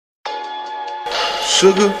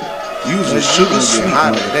Sugar, use a sugar sweet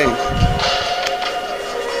hot today.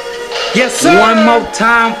 Yes, sir. One more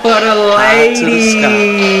time for the ladies.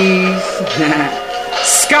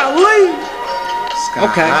 Scott Lee.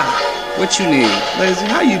 Okay. What you need? Lazy,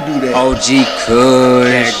 how you do that? OG Kush,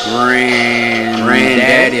 that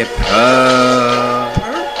Granddaddy Pub,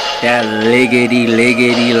 that liggity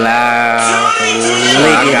loud,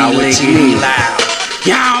 liggity loud.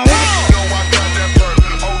 Yow.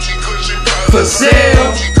 For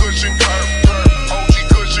sale.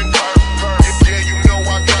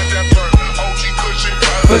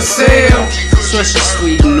 For sale. Such a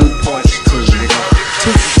sweet Newport too, nigga.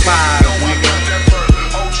 2.5, nigga.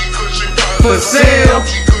 For sale.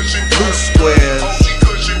 Loose squares.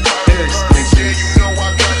 Hair extensions.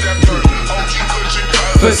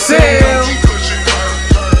 For sale.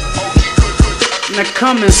 Now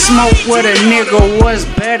come and smoke what a nigga was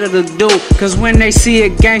better to do. Cause when they see a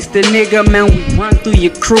gangster nigga, man, we run through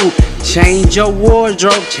your crew. Change your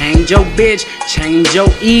wardrobe, change your bitch, change your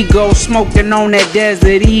ego. Smoking on that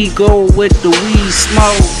Desert Eagle with the weed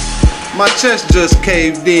smoke. My chest just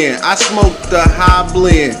caved in. I smoked the high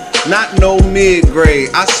blend, not no mid-grade.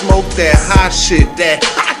 I smoked that high shit, that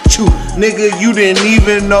hot chew. Nigga, you didn't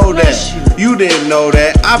even know that. You didn't know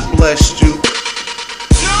that. I blessed you.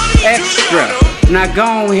 Extra. Now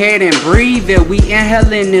go ahead and breathe it. We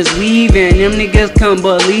inhaling this weave and them niggas can't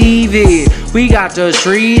believe it. We got the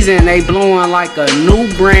trees and they blowing like a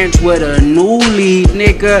new branch with a new leaf,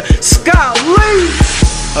 nigga. Scott Lee.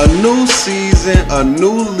 A new season, a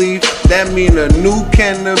new leaf. That mean a new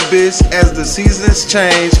cannabis as the seasons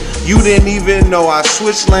change. You didn't even know I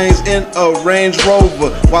switched lanes in a Range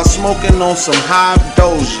Rover while smoking on some high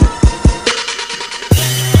Doja.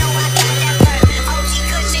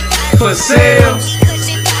 For sale.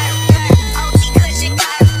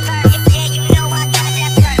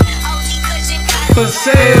 For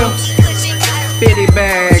sale. 50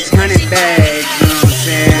 bags, 100 bags, you know what I'm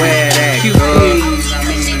saying? Where that QPs, I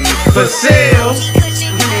mean. For sale.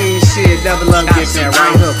 I mean, shit, double up, get that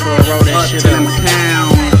right hook for roll that shit in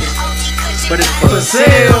pounds. But it's for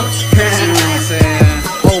sale. You know what I'm saying?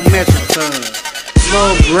 Old Metro Thug.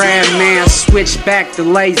 Little Grandmaster switch back to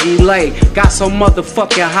Lazy Lake. Got so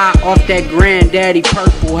motherfucking hot off that Granddaddy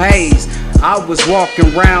Purple Haze. I was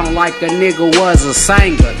walking around like a nigga was a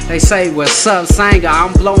singer. They say, what's up, singer?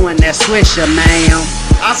 I'm blowing that swisher, ma'am.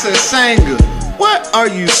 I said, Sanger, what are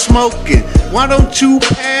you smoking? Why don't you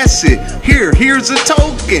pass it? Here's a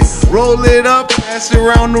token. Roll it up, pass it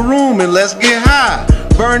around the room, and let's get high.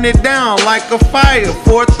 Burn it down like a fire,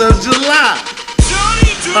 4th of July.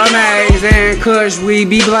 Amazing, Kush, we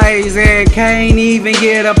be blazing. Can't even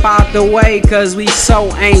get up out the way, cause we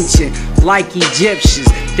so ancient, like Egyptians.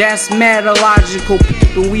 That's metallurgical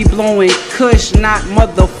people, we blowing Kush, not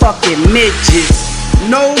motherfucking midgets.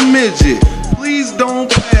 No midget, please don't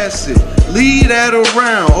pass it. Leave that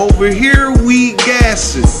around, over here we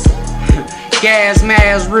gassing. Gas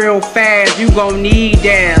mask real fast, you gon' need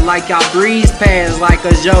that. Like y'all breeze pass, like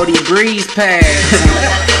a Jody breeze pass.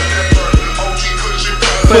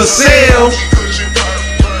 For sale.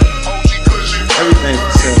 Everything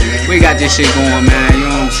for sale, man. We got this shit going, man. You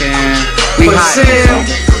know what I'm saying? We for hot. Sale.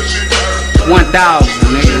 1,000,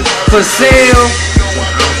 nigga. For sale.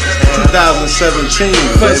 2017.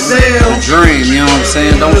 For sale. Dream, you know what I'm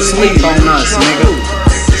saying? Don't sleep on us, nigga.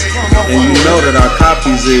 And you know that our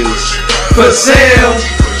copies is for sale.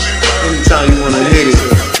 Anytime you wanna hit it,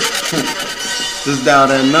 just dial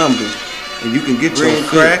that number, and you can get your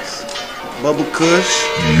cracks. Bubble Kush,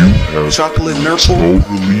 chocolate nurple,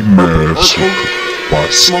 totally mastered by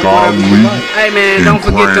Scott Lee. Hey man, don't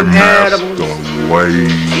forget them edibles.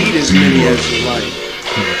 Eat as many as you like.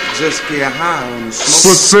 Just get high on the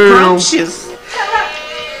smoke. For sale.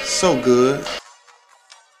 So good.